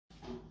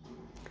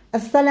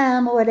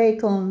Assalamu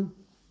alaikum.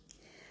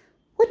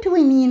 What do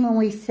we mean when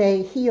we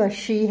say he or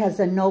she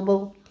has a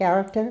noble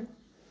character?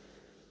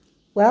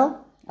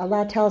 Well,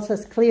 Allah tells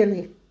us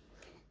clearly,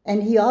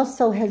 and He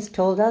also has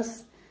told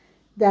us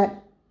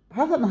that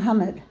Prophet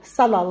Muhammad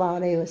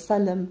sallallahu alaihi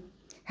wasallam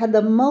had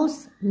the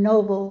most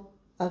noble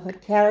of a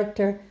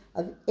character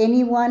of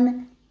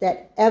anyone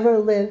that ever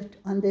lived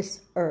on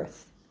this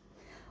earth.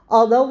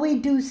 Although we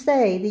do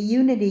say the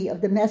unity of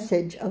the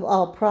message of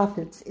all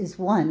prophets is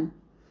one,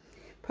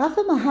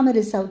 Prophet Muhammad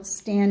is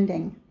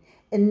outstanding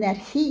in that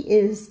he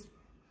is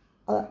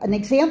an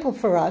example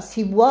for us.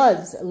 He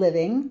was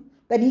living,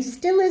 but he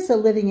still is a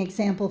living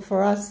example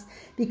for us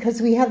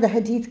because we have the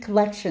hadith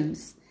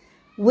collections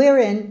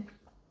wherein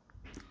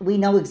we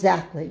know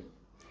exactly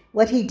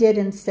what he did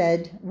and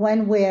said,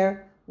 when,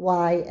 where,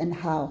 why, and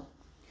how.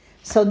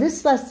 So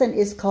this lesson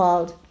is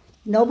called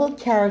Noble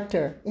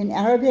Character. In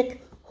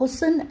Arabic,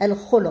 Husun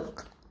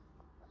al-Khuluq.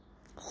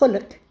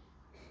 Khuluq.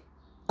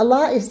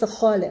 Allah is the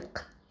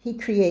Khaliq. He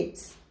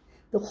creates.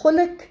 The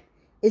Khuluq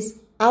is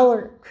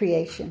our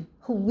creation,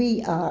 who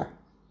we are.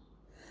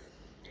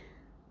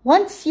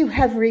 Once you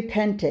have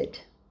repented,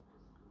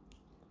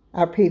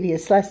 our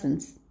previous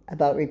lessons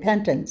about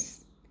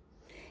repentance,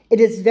 it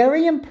is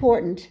very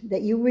important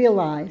that you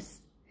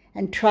realize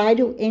and try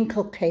to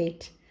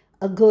inculcate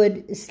a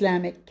good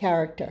Islamic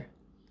character.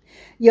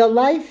 Your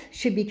life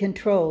should be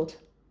controlled,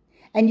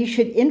 and you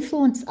should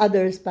influence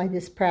others by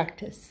this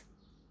practice.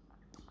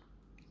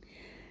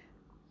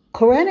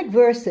 Quranic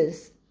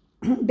verses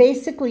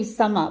basically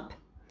sum up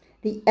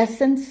the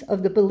essence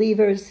of the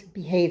believer's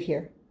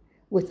behavior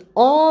with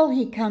all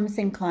he comes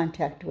in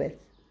contact with.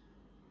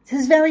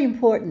 This is very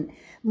important.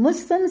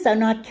 Muslims are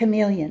not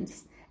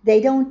chameleons.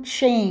 They don't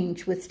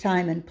change with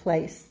time and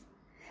place.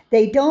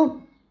 They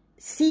don't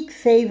seek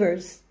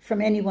favors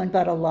from anyone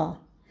but Allah.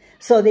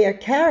 So their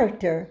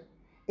character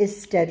is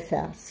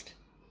steadfast.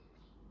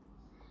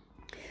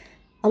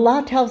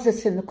 Allah tells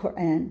us in the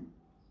Quran,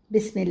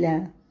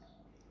 Bismillah,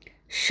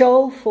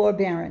 show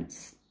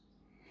forbearance,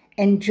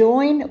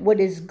 enjoin what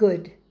is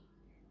good,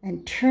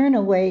 and turn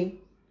away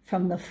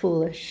from the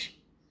foolish.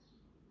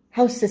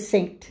 How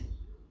succinct.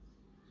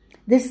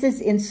 This is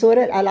in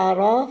Surah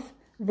Al-A'raf,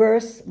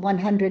 verse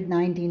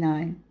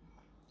 199.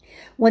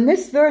 When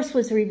this verse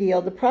was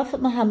revealed, the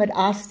Prophet Muhammad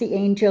asked the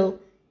angel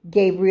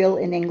Gabriel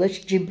in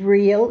English,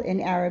 Jibreel in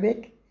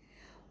Arabic,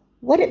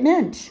 what it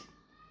meant.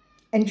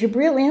 And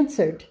Jibreel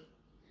answered,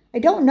 I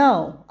don't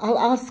know. I'll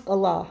ask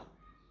Allah.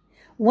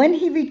 When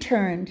he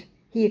returned,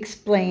 he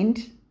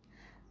explained,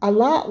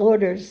 Allah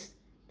orders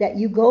that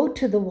you go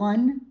to the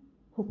one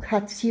who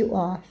cuts you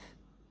off.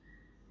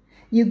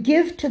 You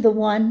give to the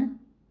one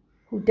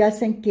who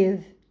doesn't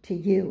give to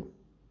you.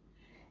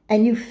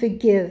 And you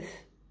forgive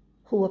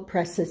who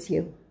oppresses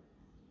you.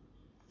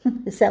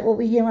 Is that what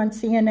we hear on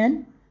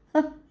CNN?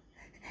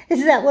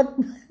 Is that what?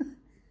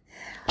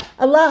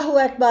 Allahu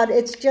Akbar.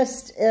 It's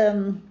just,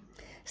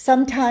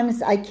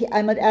 sometimes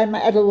I'm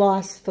at a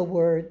loss for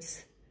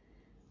words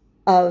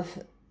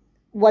of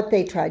what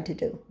they tried to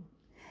do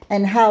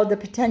and how the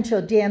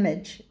potential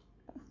damage,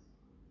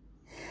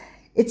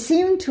 it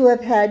seemed to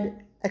have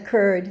had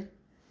occurred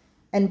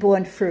and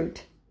borne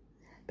fruit.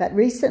 But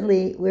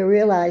recently we're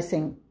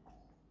realizing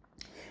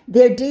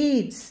their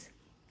deeds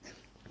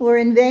were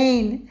in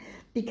vain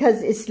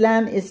because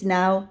Islam is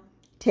now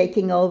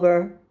taking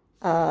over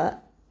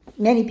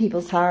many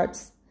people's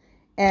hearts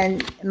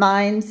and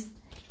minds,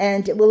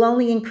 and it will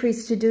only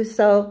increase to do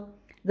so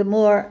the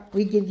more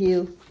we give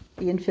you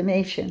the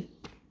information.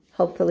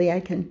 Hopefully I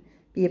can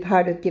be a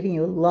part of giving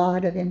you a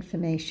lot of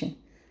information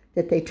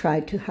that they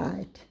tried to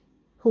hide.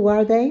 Who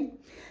are they?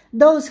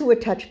 Those who were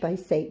touched by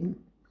Satan.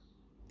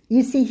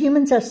 You see,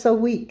 humans are so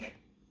weak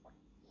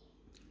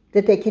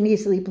that they can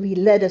easily be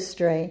led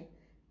astray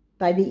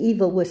by the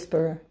evil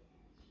whisperer.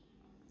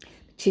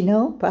 But you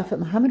know, Prophet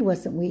Muhammad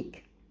wasn't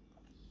weak.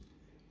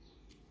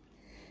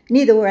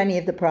 Neither were any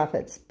of the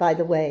prophets, by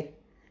the way.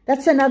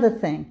 That's another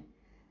thing.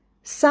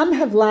 Some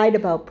have lied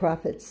about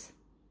prophets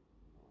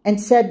and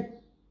said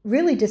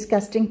really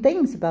disgusting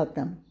things about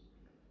them,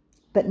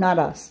 but not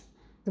us.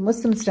 The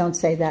Muslims don't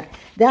say that.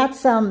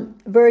 That's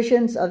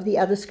versions of the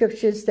other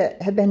scriptures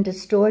that have been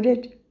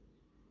distorted.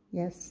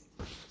 Yes.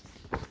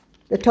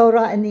 The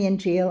Torah and the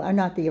Injil are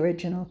not the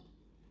original.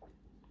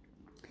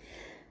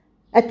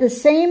 At the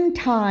same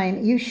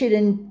time, you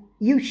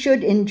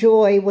should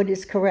enjoy what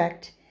is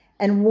correct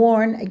and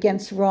warn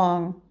against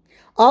wrong,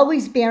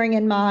 always bearing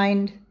in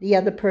mind the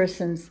other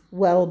person's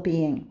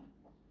well-being.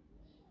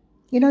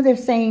 You know, they're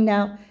saying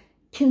now,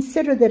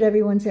 consider that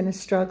everyone's in a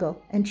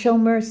struggle and show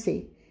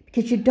mercy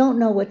because you don't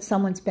know what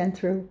someone's been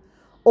through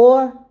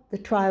or the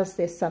trials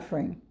they're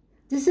suffering.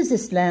 This is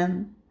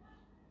Islam.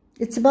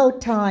 It's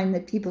about time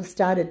that people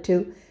started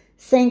to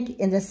think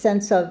in the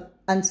sense of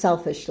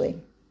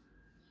unselfishly.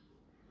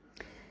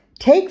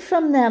 Take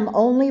from them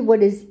only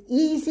what is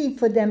easy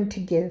for them to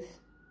give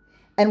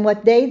and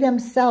what they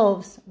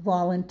themselves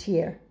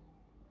volunteer.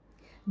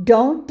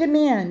 Don't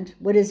demand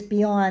what is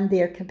beyond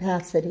their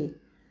capacity.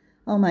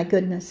 Oh my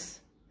goodness.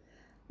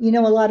 You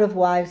know, a lot of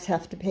wives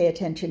have to pay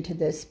attention to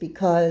this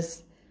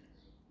because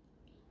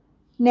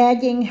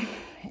nagging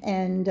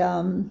and,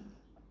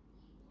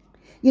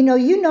 you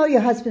know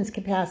your husband's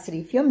capacity.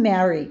 If you're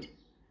married,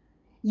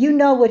 you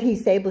know what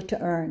he's able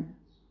to earn.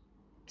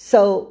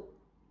 So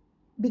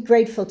be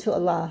grateful to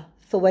Allah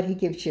for what he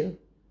gives you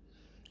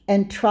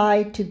and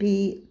try to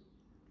be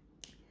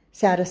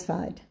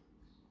satisfied.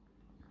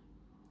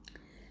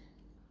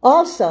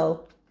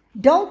 Also,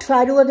 don't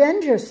try to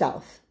avenge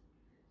yourself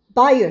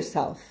by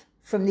yourself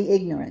from the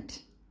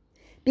ignorant.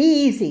 Be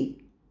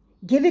easy.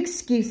 Give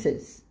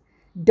excuses.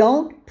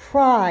 Don't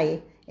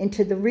pry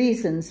into the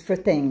reasons for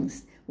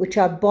things which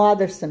are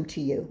bothersome to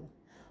you.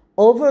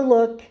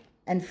 Overlook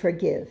and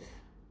forgive.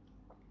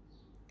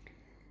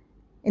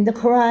 In the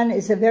Quran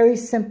is a very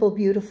simple,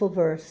 beautiful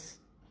verse.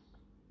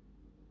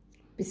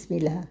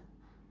 Bismillah.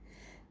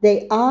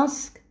 They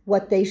ask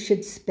what they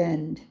should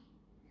spend.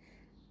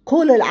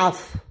 Qul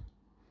al-af.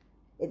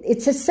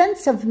 It's a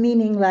sense of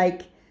meaning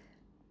like,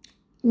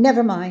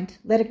 never mind,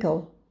 let it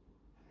go.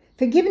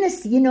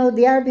 Forgiveness, you know,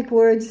 the Arabic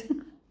words,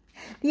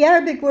 the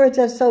Arabic words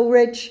are so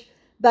rich,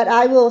 but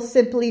I will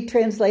simply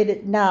translate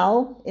it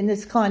now in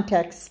this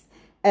context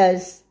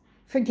as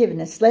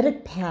forgiveness. Let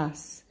it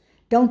pass.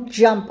 Don't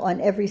jump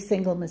on every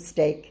single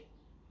mistake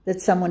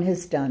that someone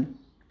has done.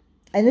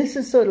 And this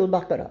is Surah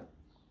Al-Baqarah.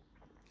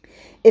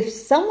 If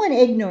someone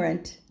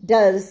ignorant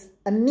does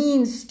a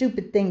mean,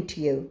 stupid thing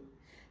to you,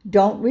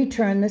 don't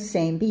return the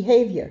same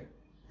behavior.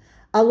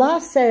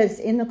 Allah says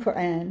in the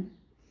Quran,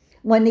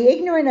 when the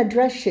ignorant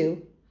address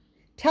you,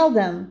 tell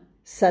them,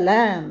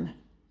 salam.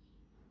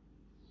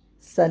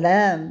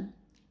 Salam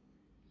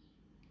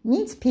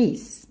means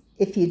peace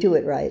if you do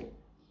it right.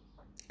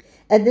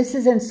 And this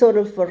is in Surah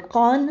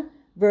Al-Furqan,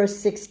 verse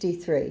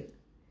 63.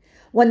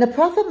 When the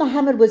Prophet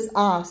Muhammad was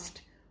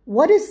asked,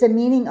 what is the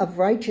meaning of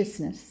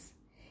righteousness?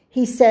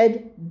 He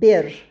said,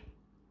 bir,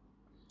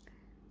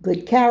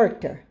 good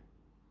character,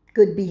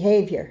 good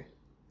behavior.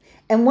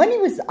 And when he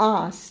was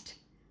asked,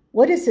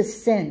 what is a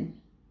sin?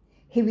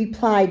 He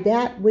replied,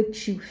 that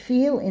which you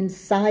feel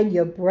inside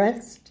your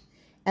breast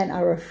and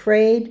are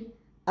afraid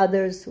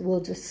others will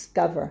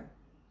discover.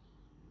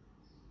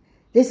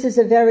 This is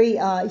a very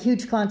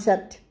huge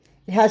concept.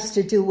 It has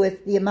to do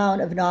with the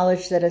amount of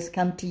knowledge that has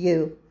come to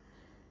you.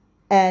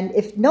 And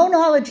if no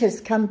knowledge has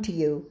come to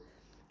you,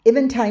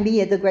 Ibn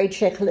Taymiyyah, the great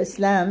Shaykh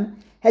al-Islam,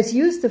 has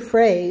used the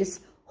phrase,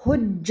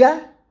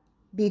 hujja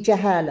bi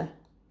jahala.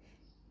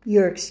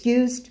 You're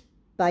excused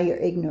by your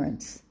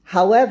ignorance.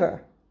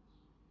 However,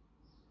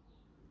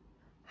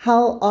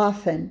 how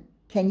often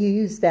can you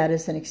use that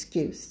as an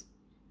excuse?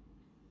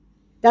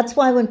 That's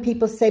why when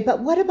people say,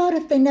 but what about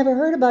if they never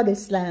heard about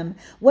Islam?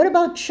 What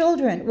about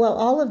children? Well,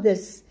 all of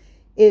this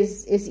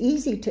is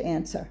easy to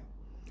answer.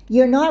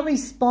 You're not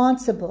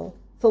responsible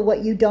for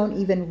what you don't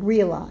even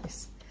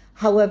realize.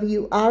 However,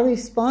 you are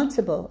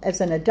responsible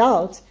as an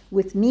adult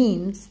with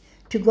means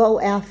to go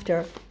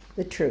after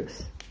the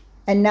truth.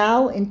 And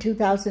now in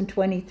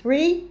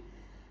 2023,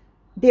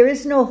 there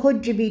is no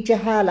hujja bi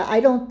jahala.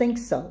 I don't think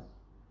so.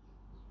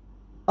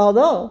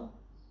 Although,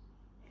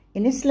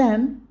 in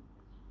Islam,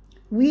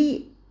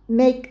 we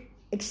make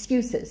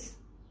excuses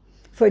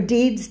for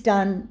deeds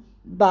done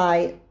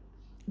by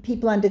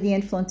people under the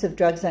influence of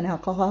drugs and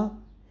alcohol.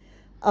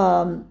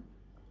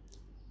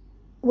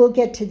 We'll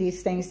get to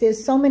these things.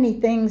 There's so many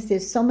things,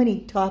 there's so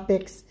many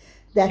topics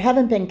that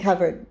haven't been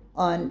covered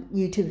on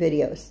YouTube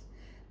videos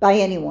by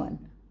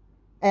anyone.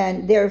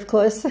 And they're, of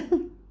course,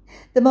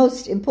 the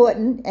most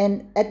important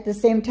and at the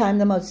same time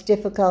the most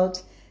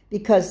difficult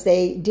because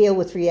they deal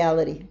with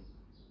reality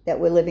that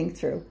we're living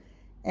through.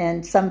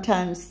 And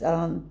sometimes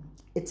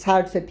it's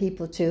hard for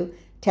people to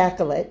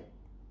tackle it,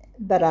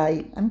 but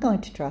I'm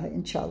going to try,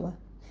 inshallah.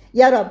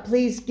 Ya Rab,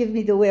 please give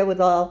me the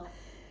wherewithal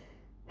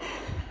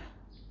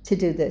to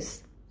do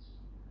this.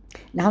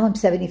 Now I'm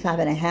 75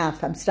 and a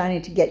half. I'm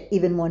starting to get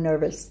even more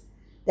nervous.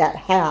 That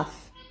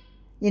half.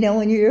 You know,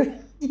 when you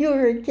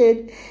were a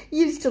kid,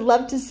 you used to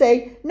love to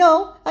say,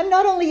 no, I'm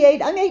not only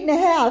 8, I'm 8 and a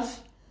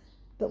half.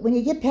 But when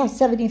you get past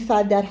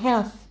 75, that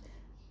half,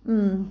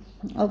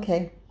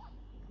 okay.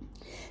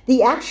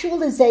 The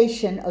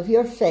actualization of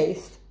your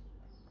faith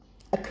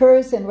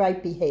occurs in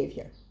right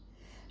behavior.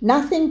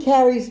 Nothing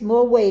carries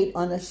more weight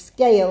on the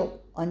scale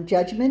on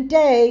Judgment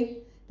Day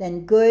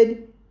than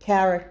good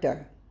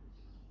character.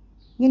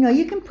 You know,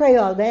 you can pray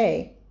all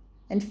day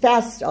and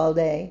fast all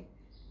day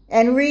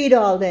and read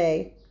all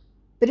day.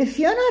 But if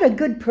you're not a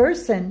good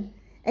person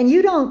and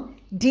you don't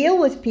deal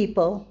with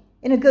people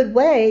in a good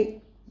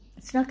way,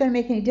 it's not going to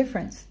make any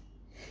difference.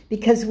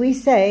 Because we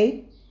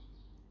say,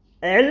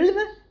 ilm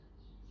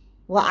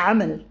wa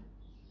amal.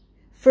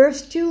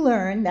 First you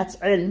learn, that's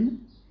ilm,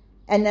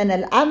 and then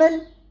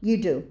al-amal, you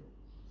do.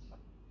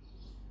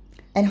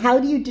 And how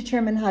do you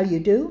determine how you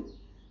do?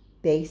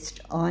 Based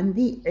on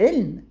the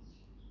ilm,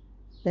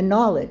 the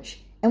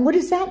knowledge. And what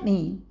does that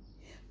mean?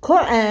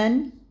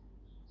 Quran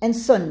and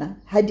Sunnah,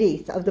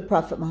 hadith of the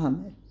Prophet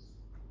Muhammad.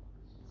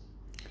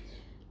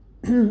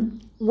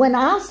 When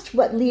asked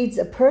what leads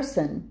a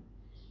person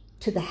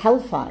to the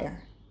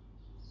hellfire,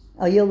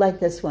 Oh, you'll like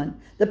this one.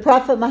 The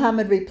Prophet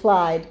Muhammad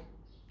replied,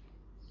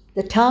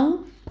 the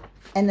tongue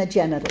and the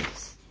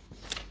genitals.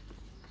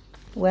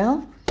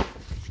 Well,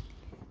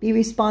 be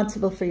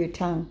responsible for your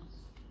tongue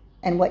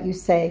and what you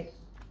say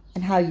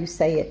and how you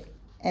say it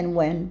and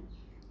when,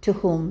 to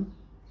whom,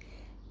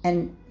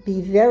 and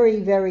be very,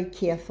 very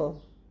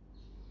careful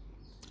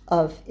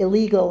of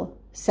illegal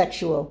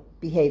sexual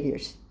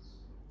behaviors.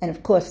 And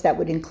of course, that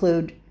would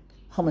include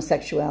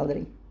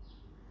homosexuality.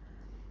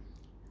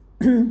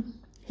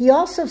 He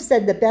also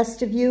said the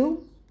best of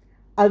you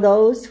are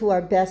those who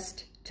are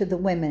best to the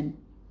women,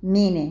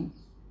 meaning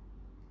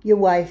your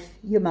wife,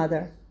 your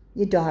mother,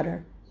 your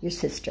daughter, your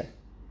sister.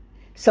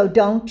 So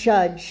don't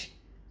judge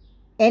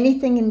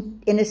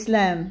anything in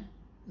Islam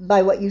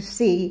by what you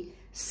see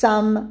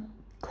some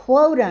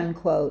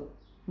quote-unquote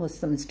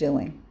Muslims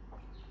doing.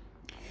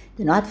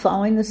 They're not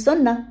following the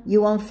Sunnah.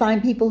 You won't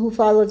find people who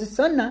follow the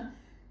Sunnah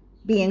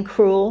being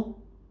cruel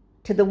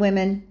to the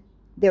women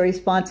they're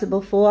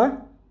responsible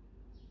for.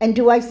 And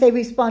do I say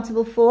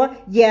responsible for?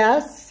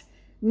 Yes,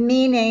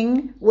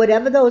 meaning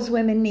whatever those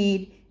women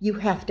need, you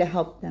have to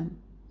help them.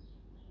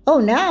 Oh,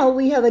 now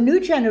we have a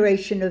new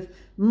generation of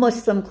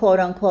Muslim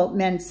quote-unquote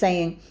men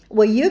saying,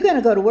 well, you're going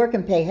to go to work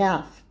and pay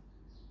half.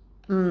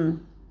 Not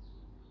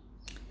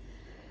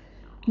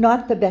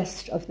the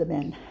best of the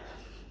men.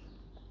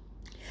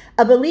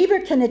 A believer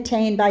can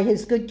attain by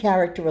his good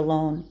character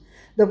alone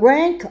the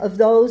rank of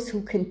those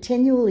who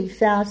continually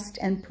fast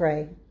and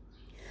pray.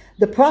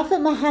 The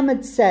Prophet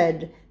Muhammad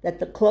said that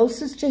the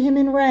closest to him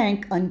in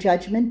rank on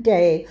Judgment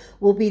Day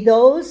will be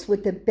those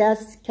with the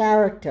best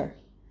character.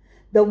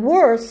 The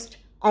worst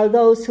are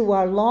those who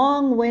are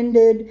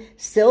long-winded,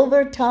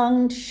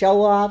 silver-tongued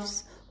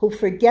show-offs who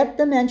forget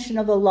the mention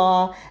of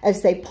Allah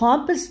as they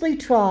pompously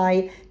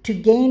try to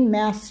gain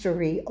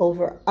mastery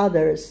over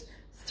others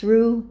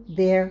through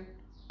their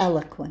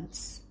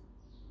eloquence.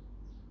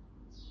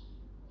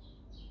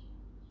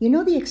 You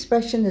know the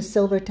expression, the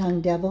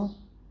silver-tongued devil?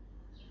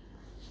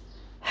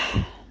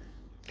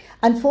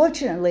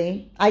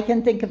 Unfortunately, I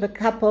can think of a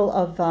couple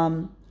of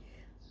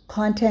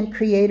content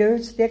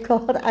creators, they're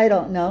called, I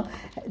don't know.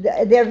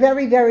 They're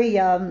very, very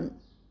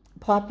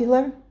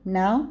popular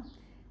now.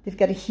 They've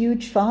got a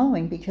huge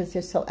following because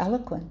they're so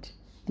eloquent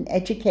and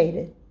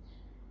educated.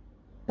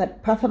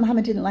 But Prophet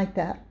Muhammad didn't like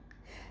that.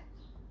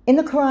 In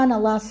the Quran,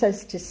 Allah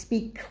says to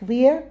speak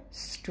clear,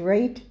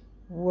 straight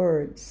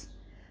words.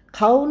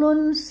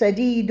 Qawlun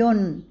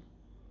sadidun,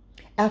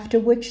 after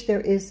which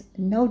there is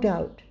no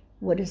doubt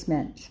what is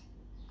meant.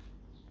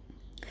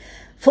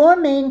 4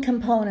 main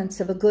components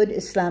of a good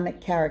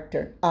Islamic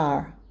character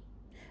are: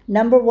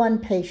 number 1,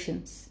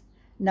 patience;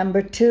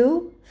 number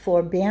 2,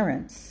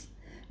 forbearance;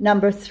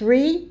 number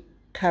 3,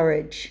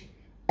 courage;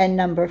 and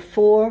number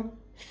 4,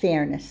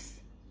 fairness.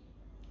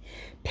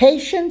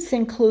 Patience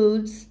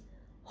includes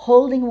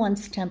holding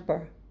one's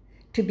temper,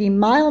 to be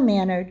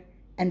mild-mannered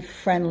and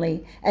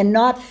friendly, and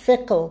not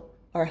fickle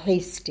or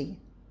hasty.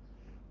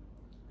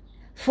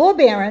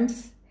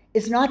 Forbearance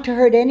is not to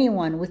hurt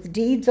anyone with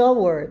deeds or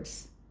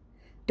words.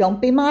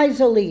 Don't be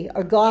miserly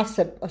or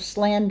gossip or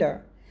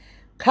slander.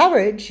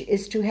 Courage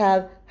is to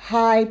have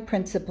high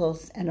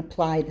principles and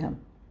apply them.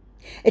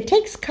 It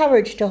takes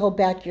courage to hold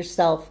back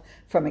yourself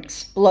from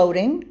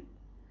exploding.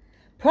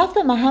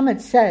 Prophet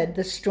Muhammad said,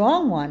 the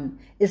strong one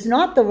is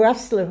not the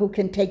wrestler who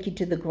can take you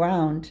to the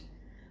ground,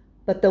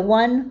 but the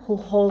one who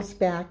holds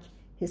back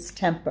his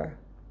temper.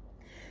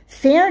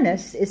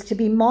 Fairness is to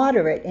be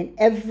moderate in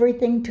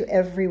everything to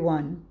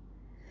everyone.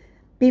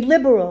 Be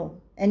liberal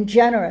and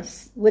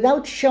generous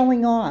without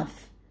showing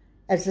off,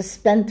 as a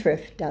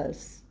spendthrift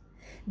does.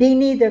 Be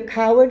neither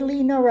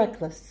cowardly nor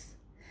reckless.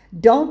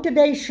 Don't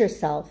debase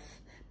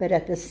yourself, but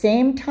at the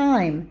same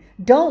time,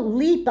 don't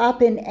leap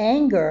up in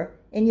anger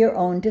in your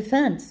own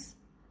defense.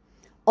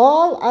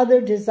 All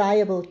other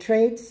desirable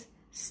traits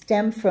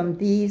stem from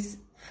these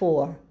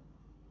 4.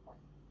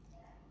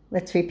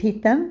 Let's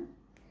repeat them: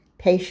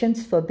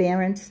 patience,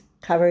 forbearance,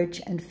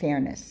 courage, and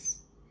fairness.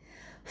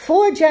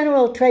 4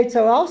 general traits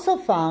are also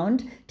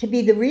found to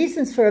be the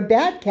reasons for a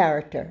bad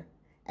character,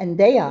 and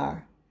they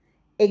are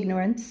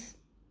ignorance,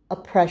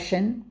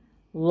 oppression,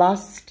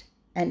 lust,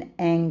 and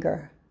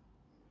anger.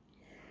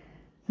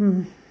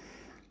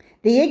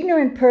 The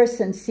ignorant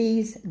person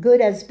sees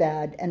good as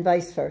bad and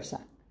vice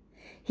versa.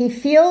 He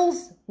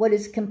feels what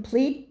is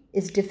complete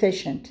is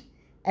deficient,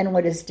 and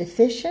what is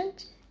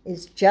deficient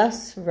is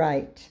just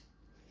right.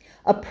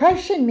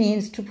 Oppression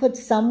means to put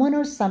someone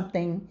or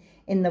something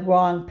in the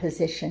wrong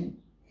position.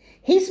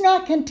 He's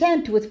not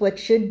content with what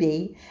should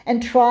be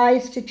and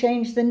tries to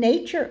change the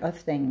nature of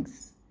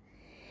things.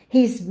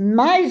 He's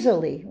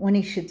miserly when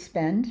he should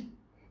spend,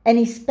 and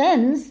he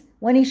spends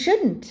when he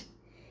shouldn't.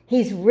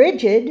 He's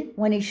rigid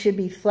when he should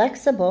be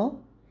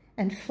flexible,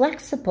 and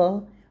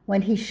flexible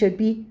when he should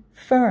be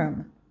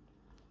firm.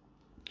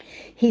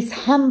 He's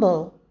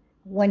humble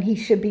when he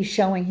should be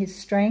showing his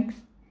strength,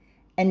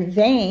 and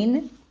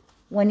vain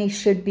when he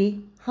should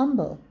be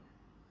humble.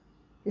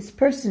 This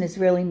person is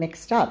really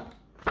mixed up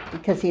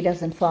because he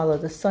doesn't follow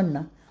the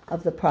sunnah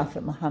of the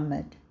Prophet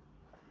Muhammad.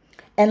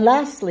 And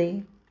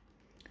lastly,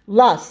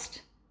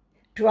 Lust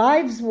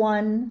drives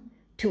one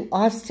to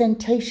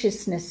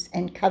ostentatiousness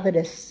and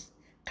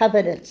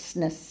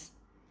covetousness.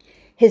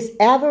 His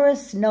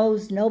avarice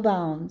knows no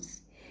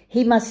bounds.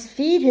 He must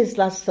feed his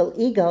lustful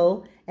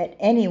ego at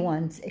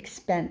anyone's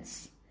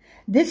expense.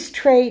 This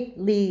trait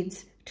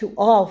leads to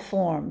all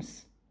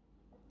forms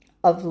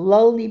of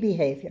lowly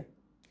behavior.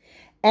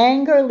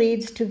 Anger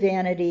leads to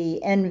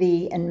vanity,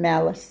 envy, and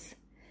malice.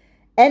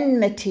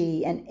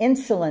 Enmity and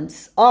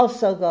insolence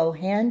also go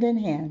hand in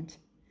hand.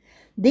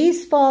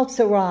 These faults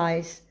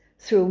arise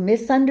through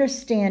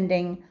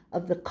misunderstanding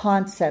of the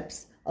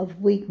concepts of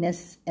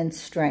weakness and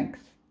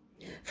strength.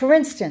 For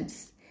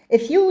instance,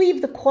 if you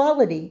leave the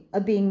quality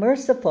of being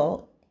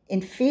merciful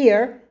in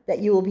fear that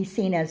you will be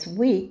seen as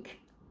weak,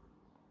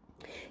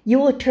 you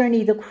will turn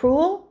either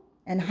cruel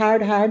and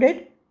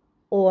hard-hearted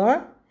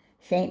or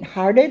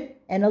faint-hearted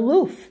and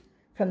aloof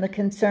from the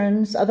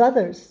concerns of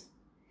others.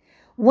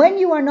 When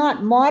you are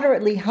not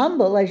moderately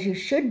humble as you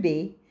should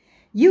be,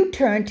 you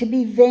turn to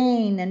be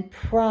vain and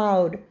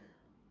proud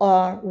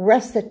or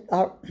reticent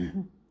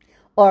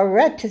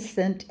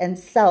and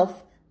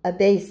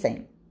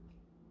self-abasing.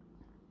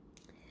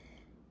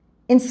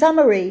 In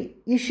summary,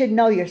 you should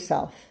know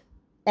yourself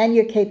and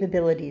your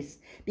capabilities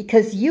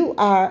because you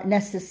are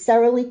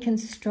necessarily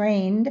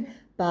constrained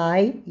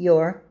by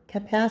your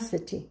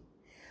capacity,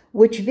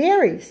 which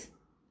varies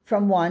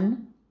from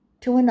one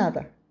to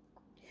another.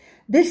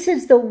 This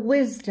is the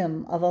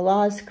wisdom of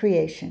Allah's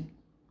creation.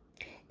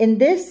 In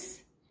this,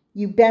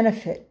 you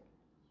benefit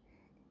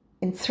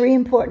in 3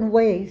 important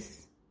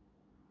ways.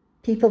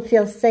 People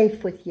feel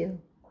safe with you.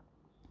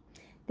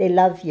 They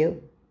love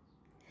you.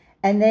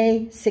 And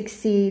they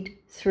succeed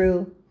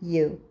through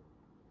you.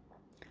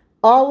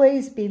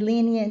 Always be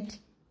lenient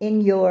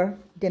in your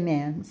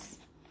demands.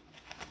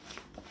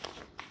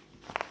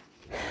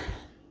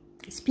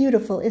 It's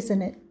beautiful,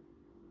 isn't it?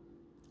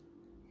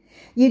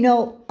 You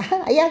know,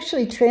 I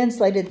actually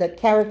translated the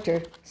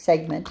character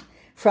segment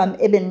from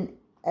Ibn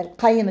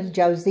al-Qayyim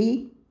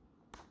al-Jawzi,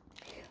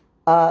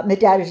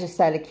 Madarij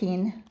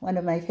al-Salikin, one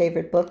of my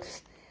favorite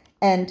books.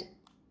 And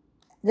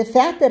the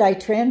fact that I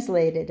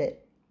translated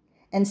it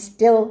and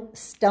still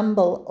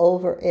stumble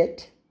over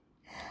it,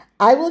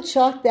 I will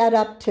chalk that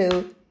up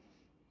to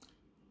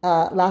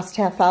last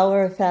half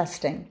hour of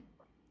fasting.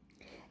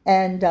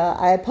 And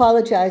I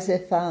apologize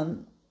if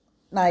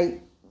my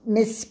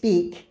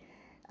misspeak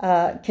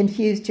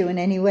confused you in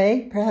any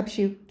way. Perhaps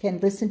you can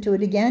listen to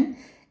it again.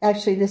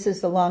 Actually, this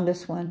is the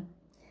longest one,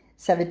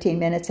 17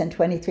 minutes and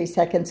 23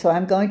 seconds. So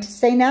I'm going to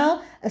say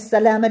now,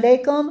 Assalamu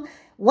alaikum,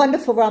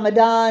 wonderful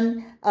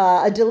Ramadan,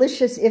 a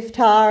delicious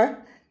iftar,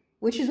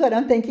 which is what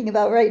I'm thinking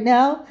about right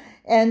now,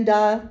 and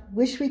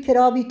wish we could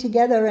all be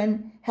together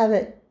and have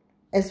it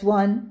as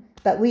one,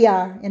 but we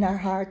are in our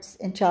hearts,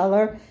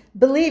 inshallah.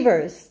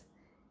 Believers,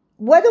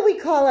 whether we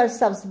call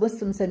ourselves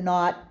Muslims or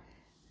not,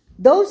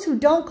 those who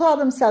don't call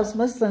themselves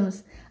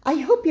Muslims, I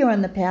hope you're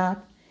on the path,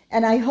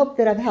 and I hope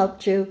that I've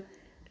helped you.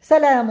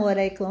 Assalamu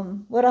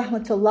alaikum wa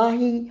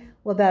rahmatullahi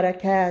wa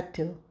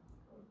barakatuh.